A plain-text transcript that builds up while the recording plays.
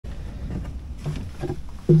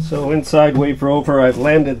So inside Wave Rover, I've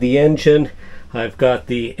landed the engine, I've got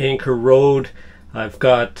the anchor rode, I've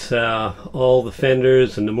got all the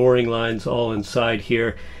fenders and the mooring lines all inside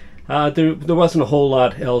here. There wasn't a whole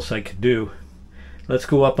lot else I could do. Let's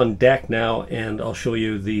go up on deck now and I'll show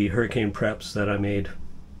you the hurricane preps that I made.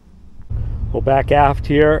 Well, back aft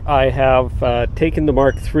here I have taken the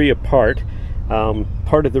Mark III apart.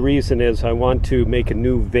 Part of the reason is I want to make a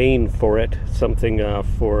new vane for it, something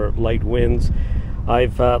for light winds.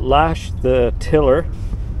 I've lashed the tiller.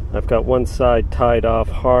 I've got one side tied off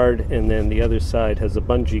hard, and then the other side has a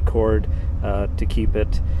bungee cord to keep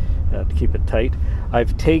it tight.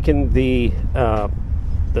 I've taken the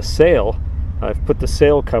sail. I've put the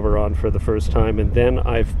sail cover on for the first time, and then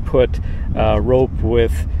I've put rope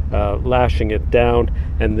with lashing it down,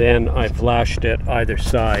 and then I've lashed it either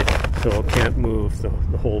side so it can't move the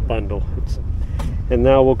whole bundle. And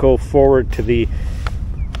now we'll go forward to the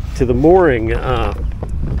mooring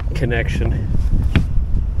connection.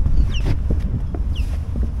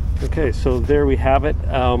 Okay, so there we have it.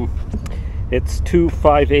 It's two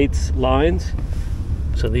 5/8 lines,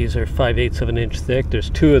 so these are 5/8 of an inch thick.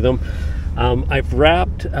 There's two of them. I've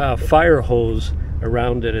wrapped fire hose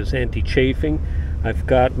around it as anti-chafing. I've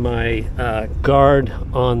got my guard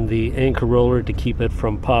on the anchor roller to keep it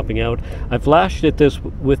from popping out. I've lashed it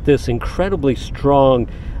with this incredibly strong,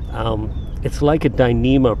 it's like a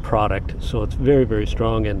Dyneema product, so it's very, very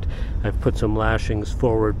strong, and I've put some lashings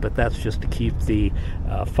forward, but that's just to keep the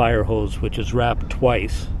fire hose, which is wrapped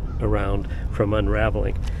twice around, from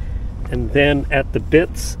unraveling. And then at the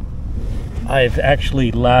bits, I've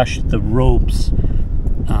actually lashed the ropes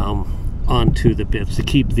onto the bits to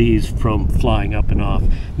keep these from flying up and off.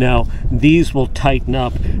 Now, these will tighten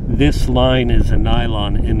up. This line is a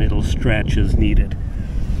nylon and it'll stretch as needed.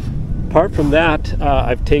 Apart from that,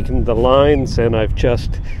 I've taken the lines and I've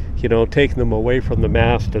just, taken them away from the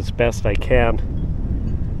mast as best I can.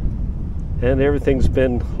 And everything's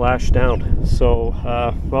been lashed down. So,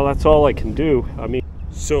 well, that's all I can do. I mean,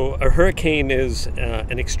 so a hurricane is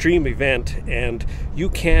an extreme event, and you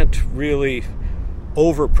can't really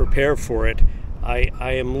over-prepare for it. I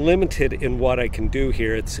am limited in what I can do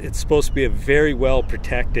here. It's supposed to be a very well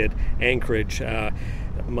protected anchorage.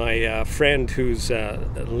 My friend who's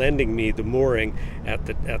lending me the mooring at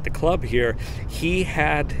the club here, he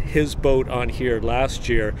had his boat on here last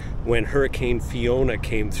year when Hurricane Fiona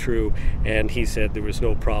came through, and he said there was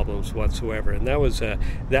no problems whatsoever. And that was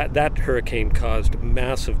that hurricane caused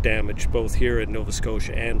massive damage both here in Nova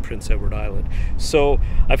Scotia and Prince Edward Island. So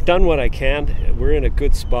I've done what I can. We're in a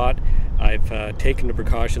good spot. I've taken the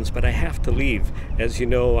precautions, but I have to leave. As you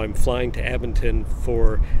know, I'm flying to Edmonton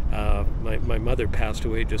for my mother passed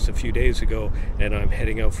away just a few days ago, and I'm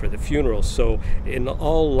heading out for the funeral. So in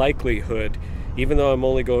all likelihood, even though I'm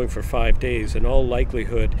only going for 5 days, in all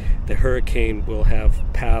likelihood the hurricane will have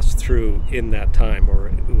passed through in that time, or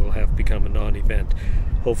it will have become a non-event.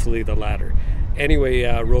 Hopefully the latter. Anyway,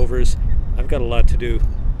 Rovers, I've got a lot to do.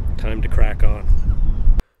 Time to crack on.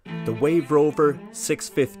 The Wave Rover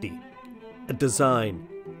 650. A design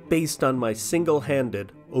based on my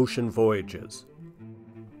single-handed ocean voyages.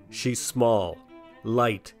 She's small,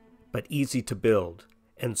 light, but easy to build,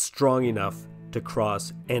 and strong enough to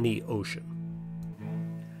cross any ocean.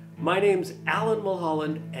 My name's Alan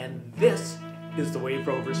Mulholland, and this is the Wave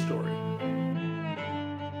Rover story.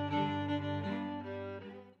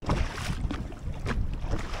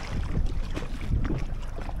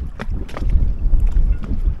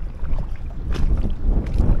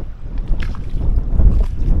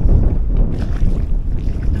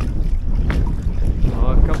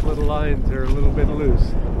 They're a little bit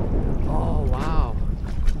loose. Oh wow,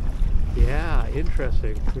 yeah,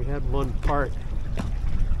 interesting. We had one part.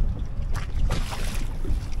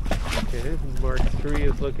 Okay, Mark III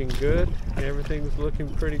is looking good. Everything's looking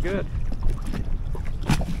pretty good.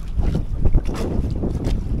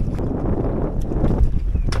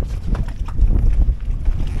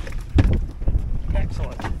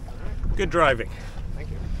 Excellent. Good driving. Thank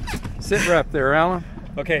you. Sit rep there, Alan.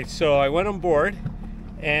 Okay, so I went on board,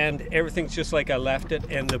 and everything's just like I left it,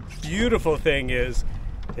 and the beautiful thing is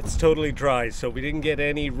it's totally dry, so we didn't get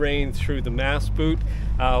any rain through the mast boot.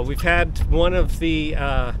 We've had one of the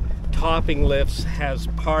topping lifts has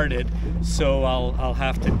parted, so I'll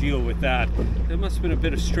have to deal with that. There must have been a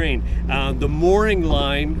bit of strain. The mooring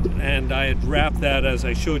line, and I had wrapped that, as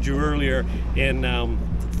I showed you earlier, in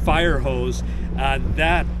fire hose.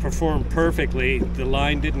 That performed perfectly. The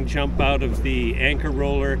line didn't jump out of the anchor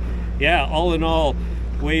roller. Yeah, all in all,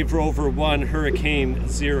 Wave Rover 1, Hurricane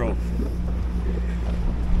 0.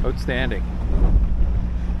 Outstanding.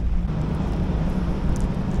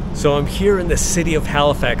 So I'm here in the city of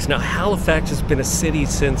Halifax. Now Halifax has been a city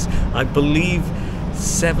since, I believe,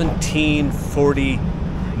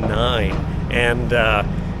 1749. And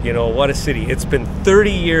you know, what a city. It's been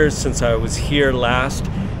 30 years since I was here last,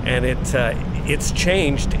 and it's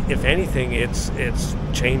changed. If anything, it's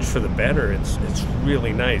changed for the better. It's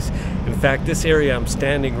really nice. In fact, this area I'm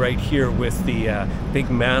standing right here with the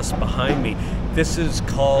big mast behind me, this is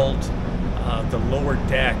called the lower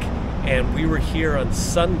deck. And we were here on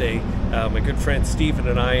Sunday, my good friend Stephen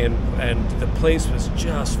and I, and the place was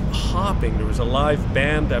just hopping. There was a live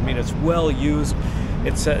band. I mean, it's well used.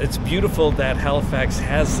 It's beautiful that Halifax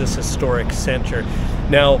has this historic center.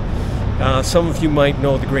 Now, some of you might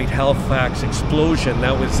know the Great Halifax Explosion.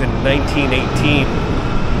 That was in 1918,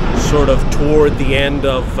 sort of toward the end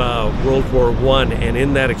of World War I. And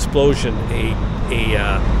in that explosion, a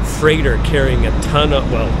freighter carrying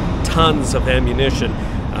tons of ammunition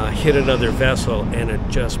hit another vessel, and it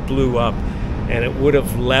just blew up, and it would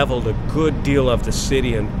have leveled a good deal of the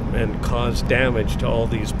city and caused damage to all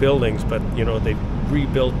these buildings. But you know, they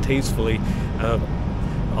rebuilt tastefully.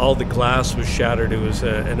 All the glass was shattered. It was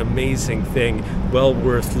an amazing thing, well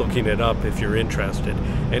worth looking it up if you're interested.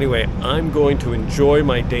 Anyway, I'm going to enjoy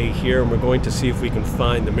my day here, and we're going to see if we can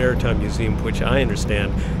find the Maritime Museum, which I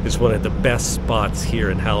understand is one of the best spots here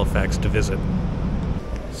in Halifax to visit.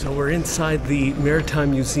 So we're inside the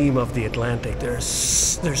Maritime Museum of the Atlantic. There's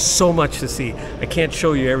so much to see. I can't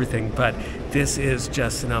show you everything, but this is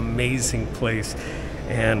just an amazing place.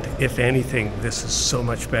 And if anything, this is so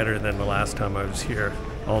much better than the last time I was here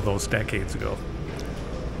all those decades ago.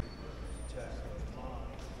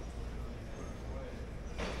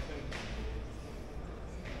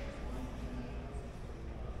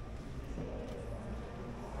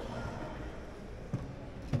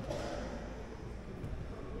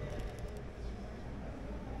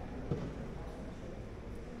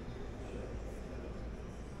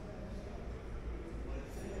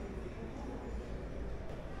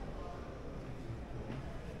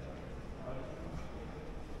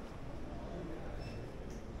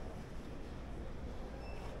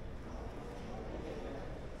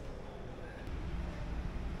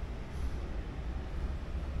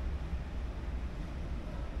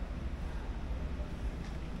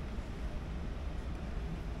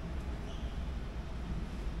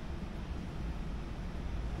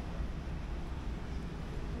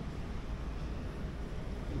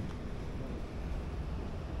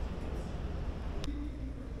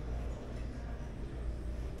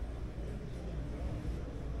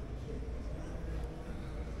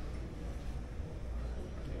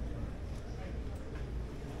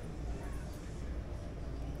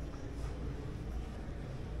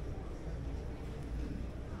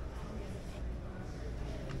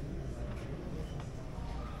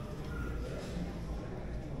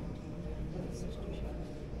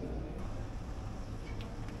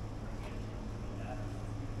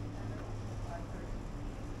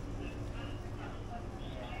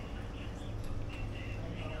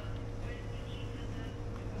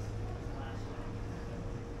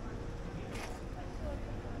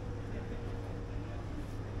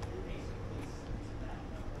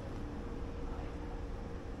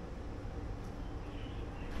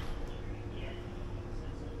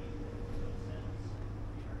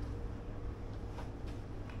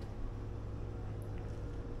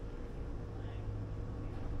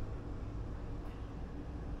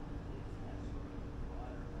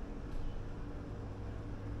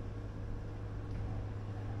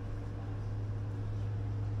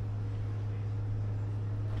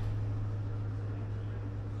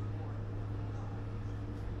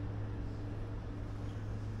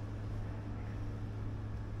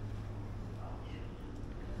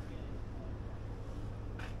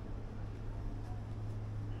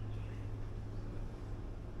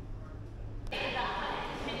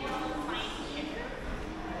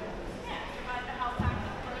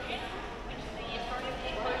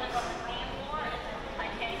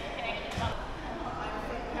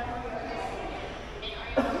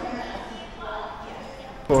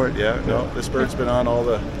 Yeah, no, this bird's been on all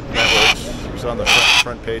the networks. It was on the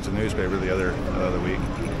front page of the newspaper the other week.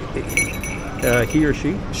 He or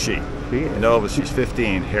she? She. Nova, she's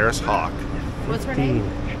 15. Harris Hawk. What's her name?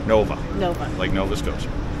 Nova. Nova. Like Nova Scotia.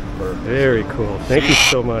 Very cool. Thank you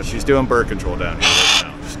so much. She's doing bird control down here right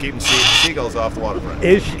now. She's keeping seagulls off the waterfront.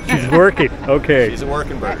 Is she? She's working. Okay. She's a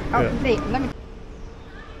working bird. Wait, let me.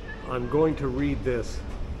 I'm going to read this.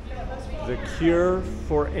 The cure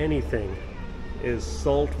for anything is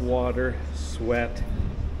salt water, sweat,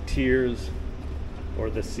 tears, or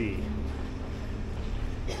the sea.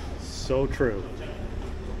 So true.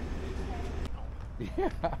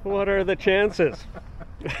 What are the chances?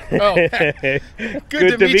 Oh, good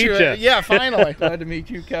to meet you. ya. Yeah, finally. Glad to meet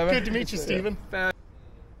you, Kevin. Good to meet you, Stephen.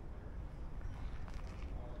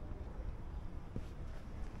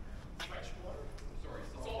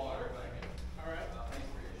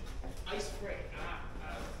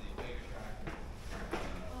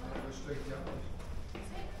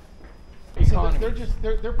 So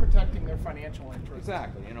they're protecting their financial interests.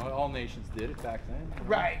 Exactly. You know, all nations did it back then.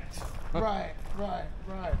 Right.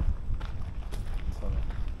 So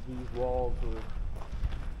these walls were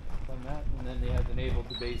from that, and then they had the naval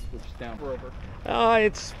base switched down. Rover.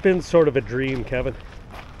 It's been sort of a dream, Kevin.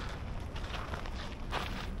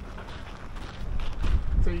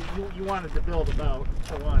 So you wanted to build a boat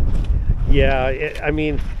for one. Yeah, I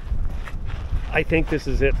mean, I think this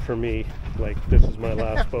is it for me. Like, this is my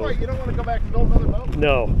last boat. What, you don't want to go back and build another boat?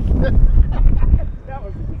 No. That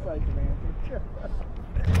was a decisive answer.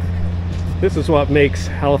 This is what makes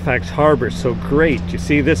Halifax Harbor so great. You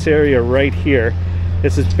see this area right here?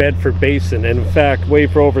 This is Bedford Basin, and in fact,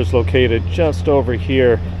 Wave Rover is located just over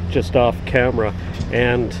here, just off camera.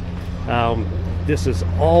 And this is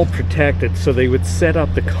all protected, so they would set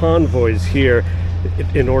up the convoys here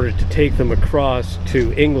in order to take them across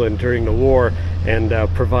to England during the war and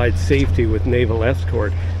provide safety with naval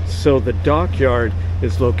escort. So the dockyard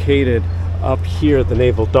is located up here, the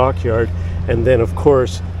naval dockyard, and then of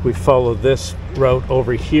course we follow this route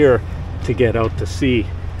over here to get out to sea.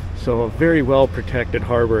 So a very well protected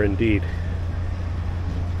harbor indeed.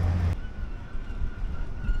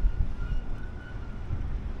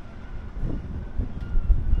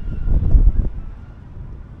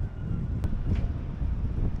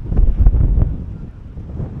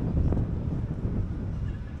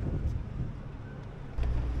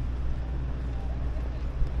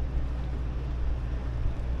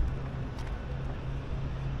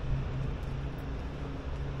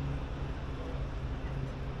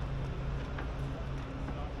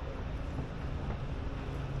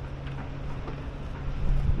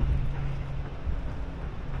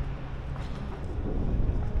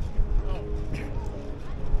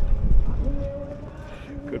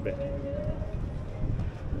 Good bit.